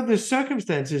 What were the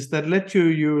circumstances that led to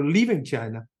you leaving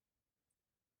China?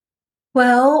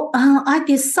 Well, I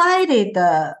decided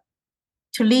to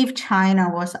leave China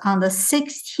was on the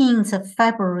 16th of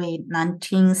February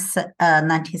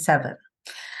 1997.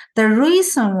 The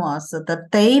reason was the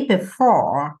day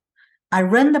before I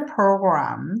ran the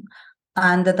program,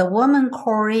 and the woman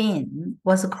called in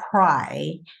was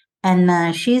cry,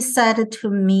 and she said to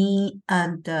me,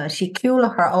 and she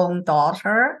killed her own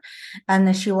daughter,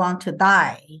 and she want to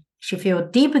die. She feel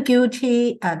deep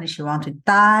guilty, and she want to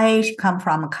die. She come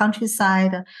from a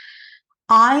countryside.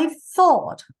 I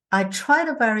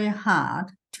tried very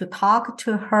hard to talk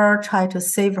to her, try to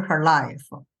save her life.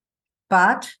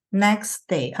 But next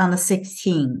day, on the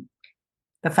 16th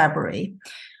of February,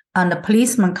 and the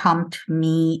policeman come to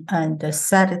me and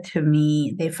said to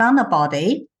me, they found a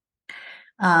body.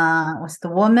 Was the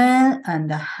woman, and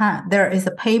the hand. There is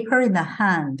a paper in the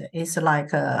hand. It's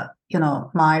like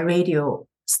my radio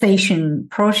station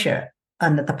brochure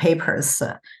and the papers.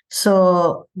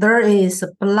 So there is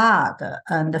blood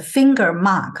and the finger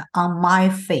mark on my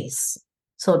face.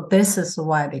 So this is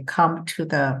why they come to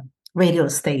the radio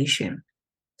station.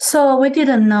 So we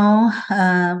didn't know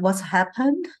what's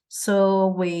happened. So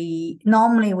we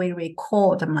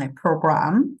record my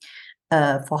program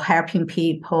for helping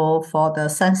people, for the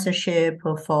censorship,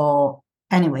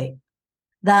 anyway.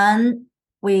 Then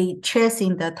we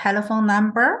chasing the telephone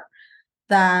number.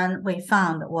 Then we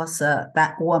found was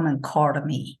that woman called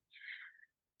me.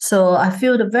 So I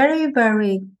feel very,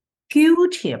 very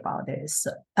guilty about this.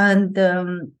 And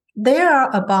there are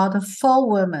about 4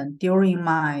 women during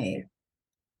my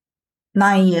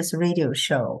 9 years radio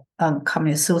show on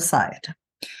commit suicide.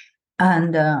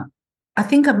 And I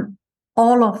think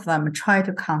all of them try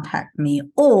to contact me,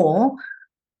 or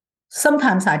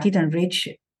sometimes I didn't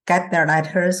get their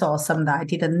letters, or some that I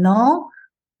didn't know,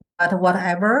 but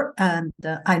whatever. And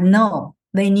I know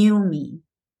they knew me,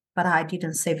 but I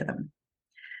didn't save them.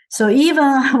 So even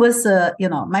I was,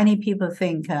 many people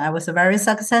think I was very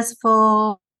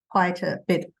successful, quite a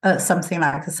bit, something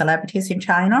like celebrities in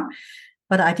China,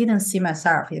 but I didn't see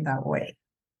myself in that way.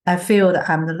 I feel that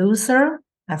I'm the loser.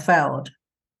 I failed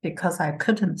because I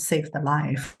couldn't save the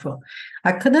life.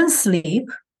 I couldn't sleep.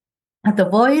 The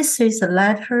voices, the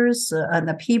letters, and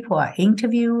the people I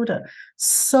interviewed,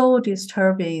 so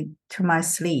disturbing to my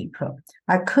sleep.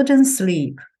 I couldn't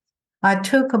sleep. I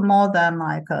took more than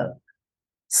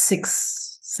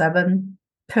 6-7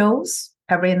 pills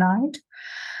every night.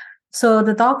 So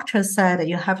the doctor said,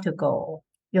 you have to go.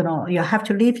 You have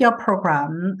to leave your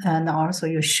program, and also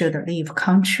you should leave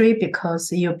country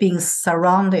because you're being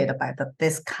surrounded by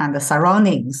this kind of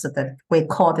surroundings that we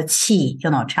call the qi.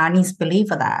 Chinese believe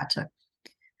that.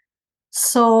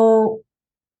 So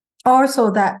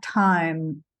also that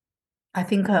time, I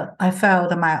think I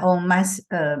felt my own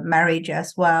marriage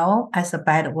as well as a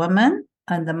bad woman,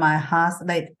 and my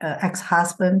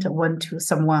ex-husband went to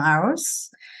someone else.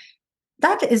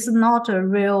 That is not a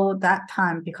real that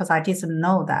time because I didn't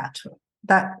know that.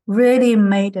 That really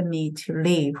made me to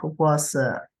leave was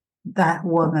that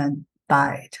woman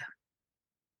died.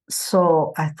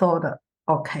 So I thought,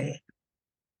 okay,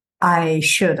 I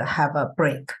should have a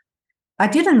break. I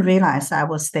didn't realize I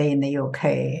would stay in the UK,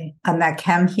 and I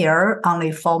came here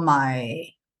only for my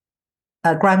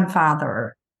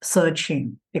grandfather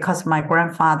searching, because my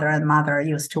grandfather and mother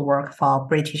used to work for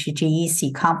British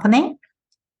GEC company.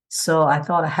 So I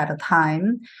thought I had a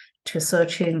time to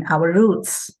search in our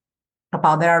roots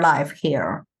about their life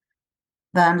here.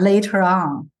 Then later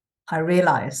on, I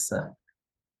realized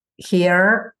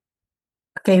here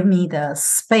gave me the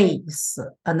space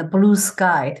and the blue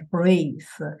sky to breathe,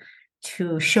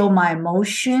 to show my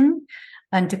emotion,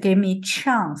 and to give me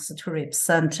chance to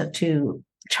represent to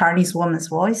Chinese women's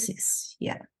voices.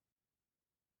 Yeah.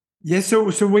 Yeah.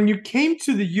 So when you came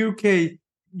to the UK,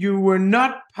 you were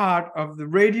not part of the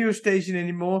radio station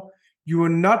anymore. You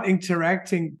were not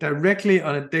interacting directly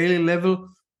on a daily level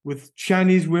with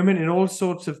Chinese women in all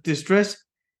sorts of distress.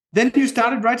 Then you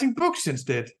started writing books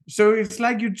instead. So it's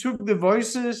like you took the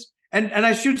voices, and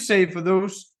I should say, for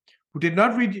those who did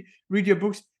not read your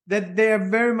books, that they are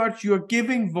very much, you are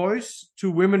giving voice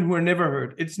to women who are never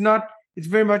heard. It's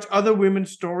very much other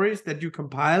women's stories that you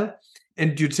compile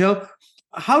and you tell.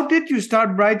 How did you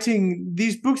start writing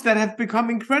these books that have become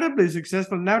incredibly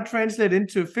successful, now translated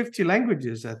into 50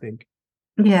 languages, I think?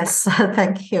 Yes,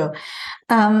 thank you.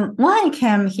 When I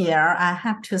came here, I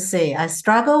have to say, I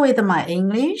struggle with my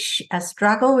English. I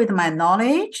struggle with my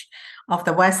knowledge of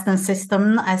the Western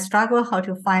system. I struggle how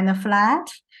to find a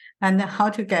flat and how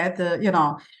to get,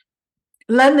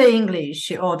 learn the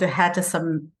English or to have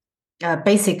some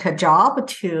basic job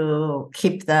to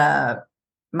keep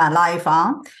my life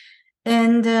on.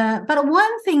 And but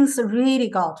one thing's really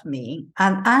got me,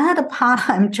 and I had a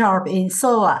part-time job in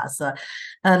SOAS,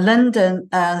 London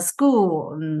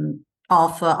School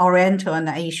of Oriental and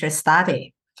Asia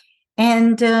Study,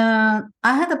 and I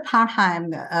had a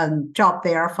part-time job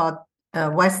there for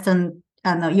Western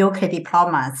and UK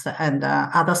diplomats and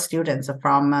other students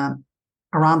from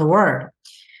around the world.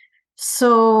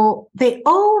 So they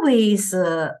always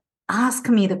ask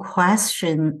me the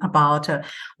question about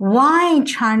why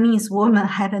Chinese women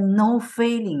had no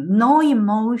feeling, no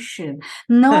emotion,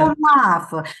 no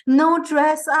laugh, no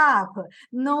dress up,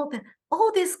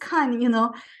 all this kind, I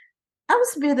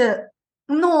was a bit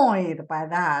annoyed by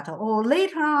that, or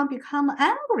later on become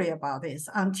angry about this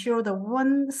until the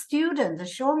one student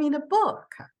showed me the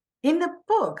book. In the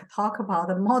book, talk about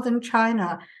the modern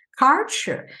China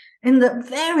culture. And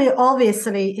very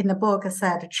obviously in the book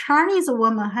said Chinese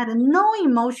women had no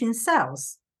emotion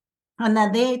cells, and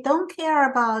that they don't care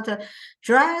about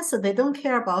dress, they don't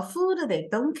care about food, they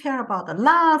don't care about the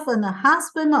love and the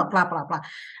husband or blah, blah, blah,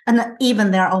 and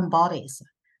even their own bodies.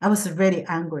 I was really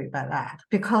angry by that,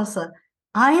 because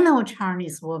I know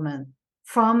Chinese women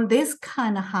from this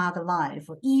kind of hard life,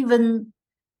 even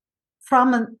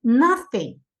from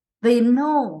nothing, they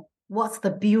know what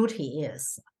the beauty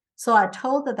is. So I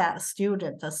told that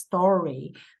student a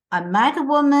story. I met a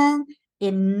woman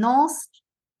in north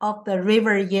of the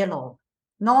River Yellow,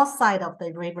 north side of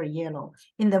the River Yellow,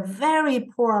 in the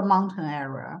very poor mountain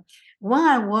area. When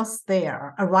I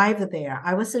arrived there,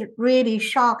 I was really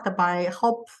shocked by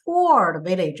how poor the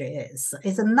village is.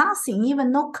 It's nothing,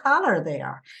 even no color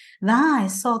there. Then I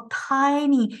saw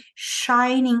tiny,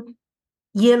 shining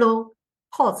yellow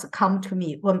pots come to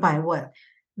me one by one.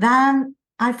 Then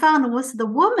I found it was the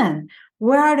woman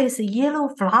wear these yellow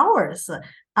flowers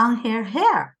on her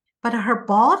hair, but her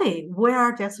body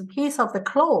wear just a piece of the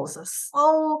clothes,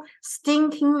 so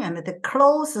stinking, and the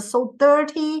clothes are so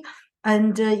dirty,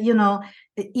 and you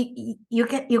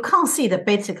can't see the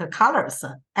basic colors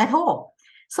at all.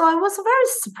 So I was very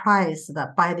surprised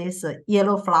by these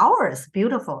yellow flowers,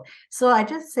 beautiful. So I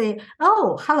just say,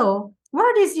 "Oh, hello,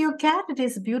 where did you get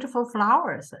these beautiful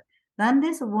flowers?" Then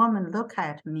this woman look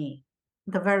at me,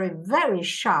 the very, very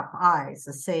sharp eyes,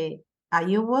 say, "Are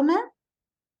you a woman?"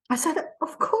 I said,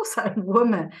 "Of course I'm a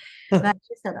woman." Then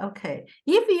she said, "Okay,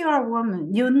 if you are a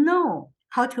woman, you know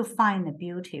how to find the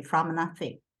beauty from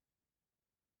nothing."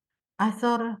 I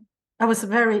thought, I was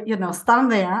very,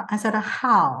 stunned there. I said,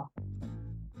 "How?"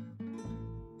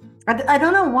 I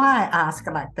don't know why I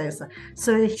asked like this.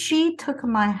 So she took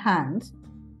my hand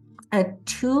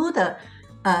to the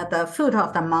foot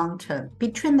of the mountain,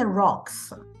 between the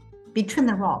rocks,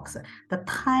 the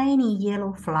tiny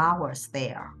yellow flowers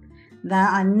there. Then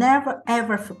I never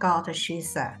ever forgot she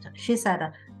said,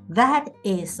 "That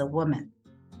is a woman.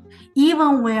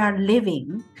 Even we are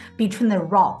living between the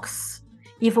rocks,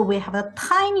 if we have a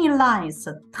tiny lines,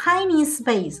 a tiny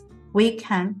space, we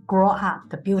can grow up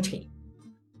the beauty."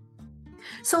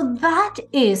 So that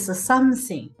is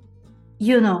something,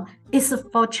 it's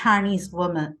for Chinese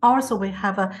women. Also, we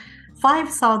have a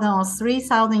 5,000 or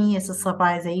 3,000 years of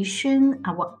civilization,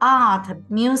 our art,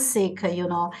 music,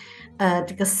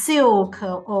 the silk,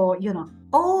 or,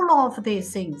 all of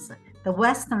these things, the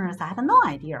Westerners had no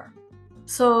idea.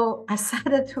 So I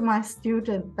said to my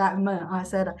student that month, I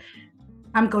said,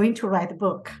 I'm going to write a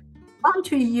book.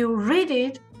 Until you read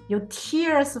it, your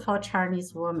tears for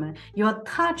Chinese women, your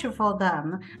touch for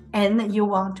them, and you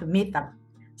want to meet them.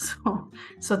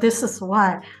 So this is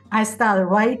why I started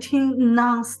writing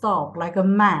nonstop like a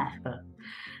mad.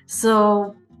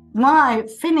 So when I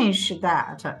finished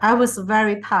that, I was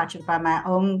very touched by my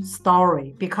own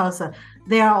story because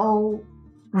they are all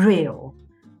real.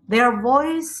 Their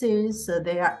voices,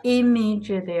 their image,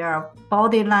 their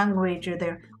body language,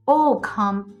 they all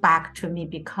come back to me,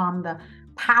 become the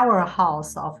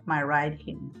powerhouse of my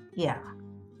writing. Yeah.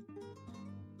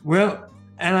 Well,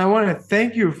 and I want to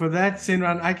thank you for that,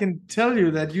 Xinran. I can tell you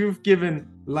that you've given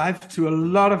life to a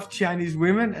lot of Chinese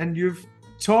women, and you've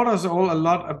taught us all a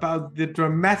lot about the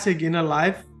dramatic inner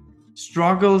life,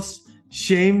 struggles,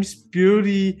 shames,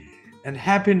 beauty, and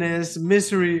happiness,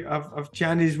 misery of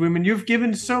Chinese women. You've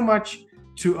given so much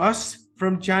to us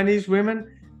from Chinese women,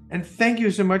 and thank you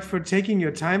so much for taking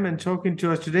your time and talking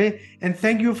to us today, and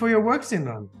thank you for your work,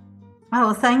 Xinran.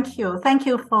 Oh, thank you. Thank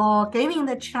you for giving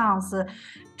the chance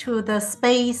to the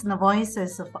space and the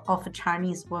voices of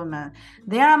Chinese women.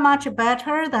 They are much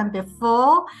better than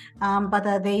before, but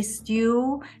they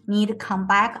still need to come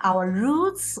back our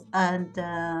roots. And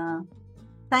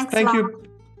thanks Thank a lot. you.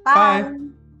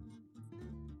 Bye.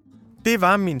 Det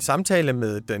var min samtale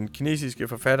med den kinesiske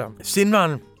forfatter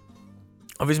Xinran.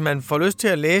 Og hvis man får lyst til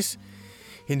at læse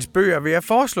hendes bøger, vil jeg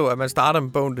foreslå, at man starter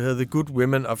med bogen, der hedder The Good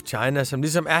Women of China, som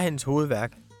ligesom er hendes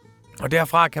hovedværk. Og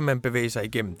derfra kan man bevæge sig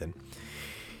igennem den.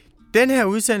 Den her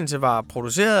udsendelse var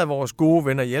produceret af vores gode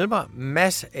ven og hjælper,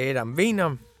 Mads Adam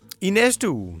Wiener. I næste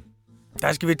uge,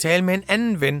 der skal vi tale med en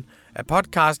anden ven af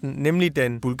podcasten, nemlig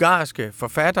den bulgarske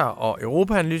forfatter og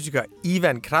europaanalytiker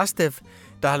Ivan Krastev,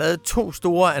 der har lavet 2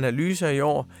 store analyser i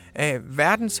år af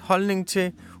verdens holdning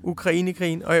til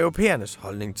Ukrainekrigen og europæernes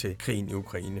holdning til krigen i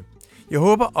Ukraine. Jeg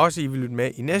håber også, I vil lytte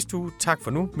med i næste uge. Tak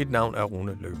for nu. Mit navn er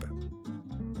Rune Lykkeberg.